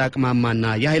ታላቅ ማማና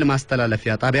የኃይል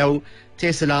ማስተላለፊያ ጣቢያው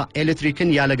ቴስላ ኤሌክትሪክን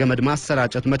ያለ ገመድ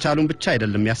ማሰራጨት መቻሉን ብቻ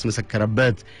አይደለም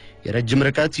ያስመሰከረበት፣ የረጅም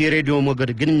ርቀት የሬዲዮ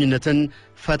ሞገድ ግንኙነትን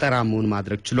ፈጠራሙን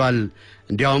ማድረግ ችሏል።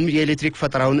 እንዲያውም የኤሌክትሪክ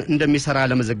ፈጠራውን እንደሚሰራ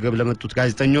ለመዘገብ ለመጡት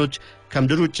ጋዜጠኞች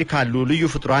ከምድር ውጪ ካሉ ልዩ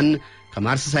ፍጥሯን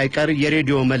ከማርስ ሳይቀር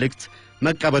የሬዲዮ መልእክት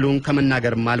መቀበሉን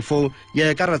ከመናገርም አልፎ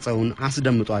የቀረጸውን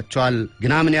አስደምጧቸዋል።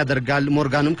 ግና ምን ያደርጋል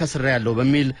ሞርጋንም ከስራ ያለው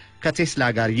በሚል ከቴስላ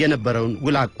ጋር የነበረውን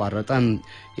ውል አቋረጠ።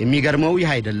 የሚገርመው ይህ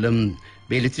አይደለም።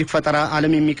 በኤሌክትሪክ ፈጠራ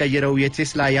ዓለም የሚቀይረው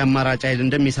የቴስላ የአማራጭ ኃይል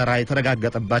እንደሚሰራ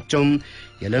የተረጋገጠባቸው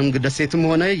የሎንግ ደሴትም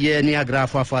ሆነ የኒያግራ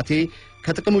ፏፏቴ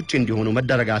ከጥቅም ውጪ እንዲሆኑ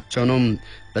መደረጋቸው ነው።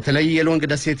 በተለይ የሎንግ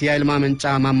ደሴት የኃይል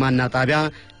ማመንጫ ማማና ጣቢያ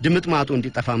ድምጥማጡ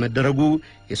እንዲጠፋ መደረጉ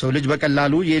የሰው ልጅ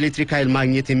በቀላሉ የኤሌክትሪክ ኃይል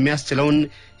ማግኘት የሚያስችለውን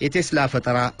የቴስላ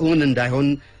ፈጠራ እውን እንዳይሆን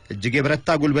እጅግ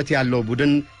የበረታ ጉልበት ያለው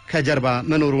ቡድን ከጀርባ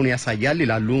መኖሩን ያሳያል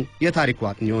ይላሉ የታሪክ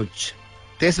አጥኚዎች።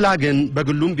 ቴስላ ግን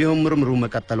በግሉም ቢሆን ምርምሩ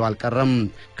መቀጠሉ አልቀረም።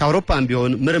 ከአውሮፓም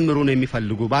ቢሆን ምርምሩን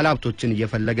የሚፈልጉ ባለሀብቶችን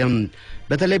እየፈለገም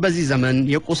በተለይ በዚህ ዘመን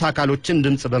የቁስ አካሎችን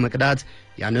ድምጽ በመቅዳት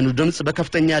ያንኑ ድምጽ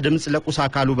በከፍተኛ ድምጽ ለቁስ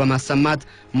አካሉ በማሰማት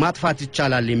ማጥፋት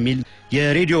ይቻላል የሚል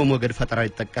የሬዲዮ ሞገድ ፈጠራ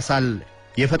ይጠቀሳል።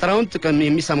 የፈጠራውን ጥቅም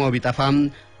የሚሰማው ቢጠፋም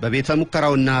በቤተ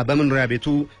ሙከራውና በመኖሪያ ቤቱ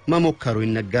መሞከሩ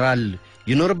ይነገራል።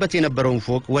 ይኖርበት የነበረውን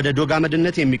ፎቅ ወደ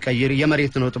ዶጋመድነት የሚቀይር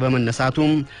የመሬት ነውጥ በመነሳቱ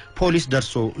ፖሊስ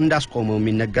ደርሶ እንዳስቆመው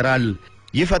ይነገራል።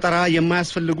 ይህ ፈጠራ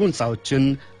የማያስፈልጉ ህንጻዎችን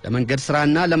ለመንገድ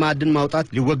ስራና ለማዕድን ማውጣት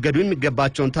ሊወገዱ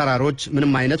የሚገባቸውን ተራሮች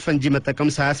ምንም አይነት ፈንጂ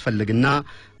መጠቀም ሳያስፈልግና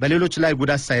በሌሎች ላይ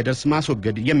ጉዳት ሳይደርስ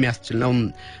ማስወገድ የሚያስችል ነው።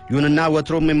 ይሁንና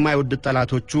ወትሮም የማይወድ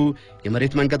ጠላቶቹ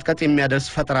የመሬት መንቀጥቀጥ የሚያደርስ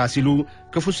ፈጠራ ሲሉ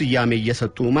ክፉ ስያሜ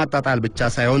እየሰጡ ማጣጣል ብቻ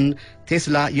ሳይሆን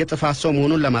ቴስላ የጥፋት ሰው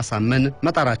መሆኑን ለማሳመን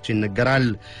መጣራቸው ይነገራል።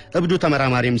 እብዱ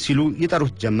ተመራማሪም ሲሉ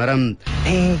ይጠሩት ጀመረም።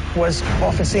 He was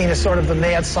often seen as sort of the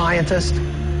mad scientist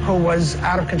who was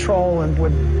out of control and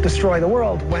would destroy the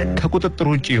world when ከቁጥጥር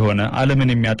ውጪ የሆነ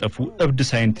ዓለምን የሚያጠፉ እብድ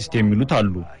ሳይንቲስት የሚሉት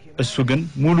አሉ። እሱ ግን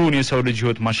ሙሉውን የሰው ልጅ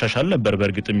ህይወት ማሻሻል ነበር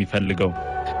በርግጥ የሚፈልገው።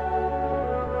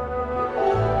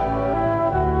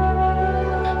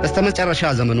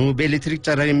 በስተመጨረሻ ዘመኑ በኤሌክትሪክ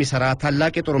ጨረር የሚሰራ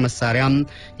ታላቅ የጦር መሳሪያ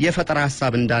የፈጠራ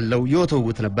ሐሳብ እንዳለው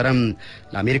ይወተውት ነበር።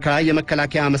 ለአሜሪካ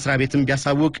የመከላከያ መስሪያ ቤትም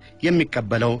ቢያሳውቅ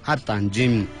የሚቀበለው አጣ እንጂ።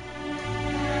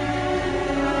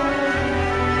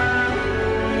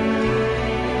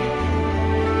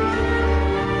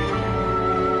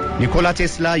 ኒኮላስ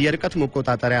ቴስላ የርቀት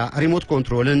መቆጣጠሪያ ሪሞት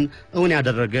ኮንትሮልን እውን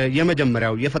ያደረገ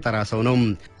የመጀመሪያው የፈጠራ ሰው ነው።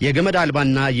 የገመድ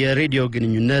አልባና የሬዲዮ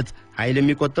ግንኙነት ኃይል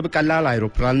የሚቆጥብ ቀላል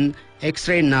አይሮፕላን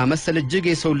ኤክስሬይና መሰል እጅግ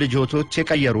የሰው ልጅ ህይወቶች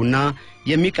የቀየሩና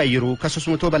የሚቀይሩ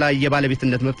ከ300 በላይ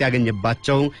የባለቤትነት መብት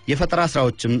ያገኘባቸው የፈጠራ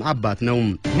ስራዎችም አባት ነው።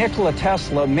 Nikola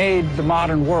Tesla made the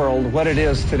modern world what it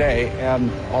is today, and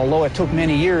although it took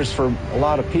many years for a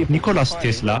lot of people ኒኮላስ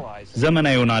ቴስላ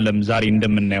ዘመናዊውን ዓለም ዛሬ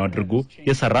እንደምናየው አድርጎ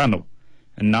የሰራ ነው።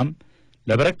 እናም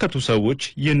ለበረከቱ ሰዎች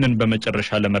ይህንን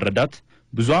በመጨረሻ ለመረዳት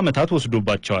ብዙ አመታት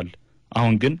ወስዶባቸዋል።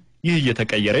 አሁን ግን ይህ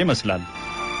እየተቀየረ ይመስላል።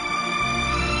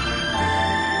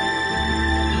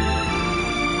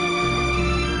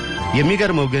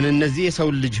 የሚገርመው ግን እነዚህ የሰው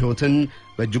ልጅ ህይወትን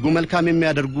በእጅጉ መልካም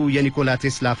የሚያደርጉ የኒኮላስ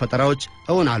ቴስላ ፈጠራዎች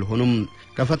እውን አልሆኑም።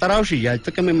 ከፈጠራው ሽያጭ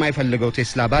ጥቅም የማይፈልገው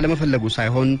ቴስላ ባለመፈለጉ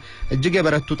ሳይሆን እጅግ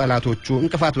የበረቱ ጠላቶቹ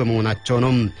እንቅፋት በመሆናቸው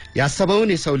ነው።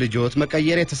 ያሰበውን የሰው ልጅ ህይወት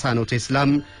መቀየር የተሳነው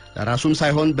ቴስላም ለራሱም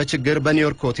ሳይሆን በችግር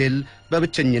በኒውዮርክ ሆቴል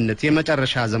በብቸኝነት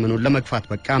የመጨረሻ ዘመኑን ለመግፋት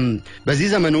በቃም። በዚህ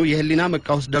ዘመኑ የህሊና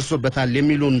መቃወስ ደርሶበታል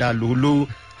የሚሉ እንዳሉ ሁሉ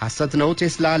ሐሰት ነው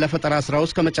ቴስላ ለፈጠራ ስራው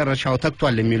እስከ መጨረሻው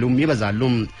ተክቷል የሚሉም ይበዛሉ።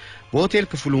 በሆቴል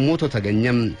ክፍሉ ሞቶ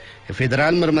ተገኘም።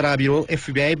 የፌደራል ምርመራ ቢሮ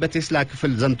FBI በቴስላ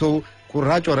ክፍል ዘምቶ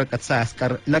ቁራጭ ወረቀት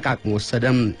ሳያስቀር ለቃቅሞ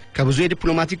ወሰደም። ከብዙ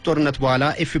የዲፕሎማቲክ ጦርነት በኋላ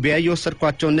FBI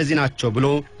የወሰድኳቸው እነዚህ ናቸው ብሎ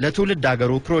ለትውልድ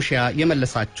አገሩ ክሮሺያ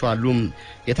የመለሳቸው አሉ።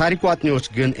 የታሪኩ አጥኚዎች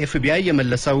ግን FBI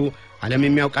የመለሰው ዓለም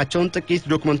የሚያውቃቸውን ጥቂት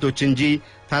ዶክመንቶች እንጂ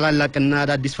ታላላቅና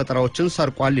አዳዲስ ፈጠራዎችን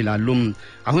ሰርቋል ይላሉ።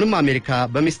 አሁንም አሜሪካ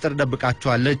በሚስጥር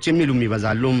ደብቃቸዋለች የሚሉም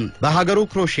ይበዛሉ። በሀገሩ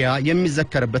ክሮሺያ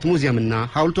የሚዘከርበት ሙዚየምና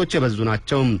ሐውልቶች የበዙ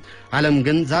ናቸው። ዓለም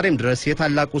ግን ዛሬም ድረስ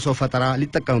የታላቁ ሰው ፈጠራ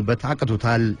ሊጠቀምበት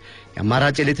አቅቶታል።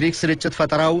 የአማራጭ ኤሌክትሪክ ስርጭት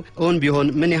ፈጠራው እውን ቢሆን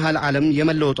ምን ያህል ዓለም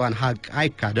የመለወጧን ሐቅ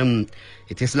አይካድም።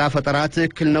 የቴስላ ፈጠራ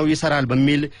ትክክል ነው ይሰራል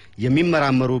በሚል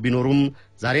የሚመራመሩ ቢኖሩም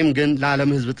ዛሬም ግን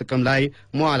ለዓለም ሕዝብ ጥቅም ላይ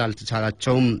መዋል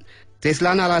አልተቻላቸውም።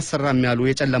 ቴስላን አላሰራም ያሉ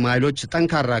የጨለማ ኃይሎች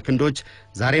ጠንካራ ክንዶች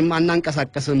ዛሬም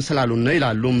አናንቀሳቀስም ስላሉን ነው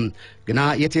ይላሉ። ግና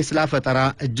የቴስላ ፈጠራ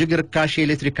እጅግ ርካሽ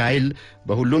የኤሌክትሪክ ኃይል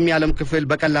በሁሉም የዓለም ክፍል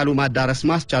በቀላሉ ማዳረስ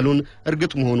ማስቻሉን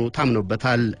እርግጥ መሆኑ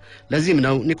ታምኖበታል። ለዚህም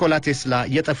ነው ኒኮላስ ቴስላ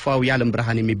የጠፋው የዓለም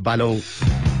ብርሃን የሚባለው።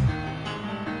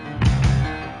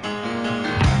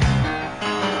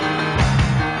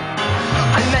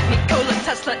 I met Nikola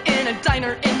Tesla in a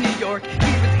diner in New York.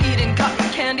 He was eating cotton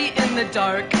candy in the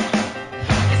dark.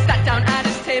 Sat down at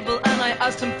his table and I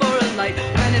asked him for a light.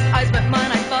 When his eyes met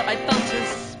mine, I thought I felt his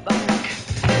spark.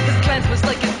 His glance was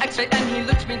like an X-ray and he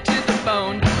looked me to the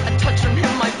bone. A touch from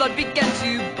him, my blood began to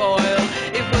boil.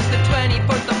 It was the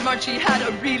 24th of March, he had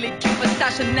a really cute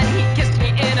mustache, and then he kissed me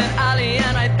in an alley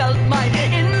and I felt my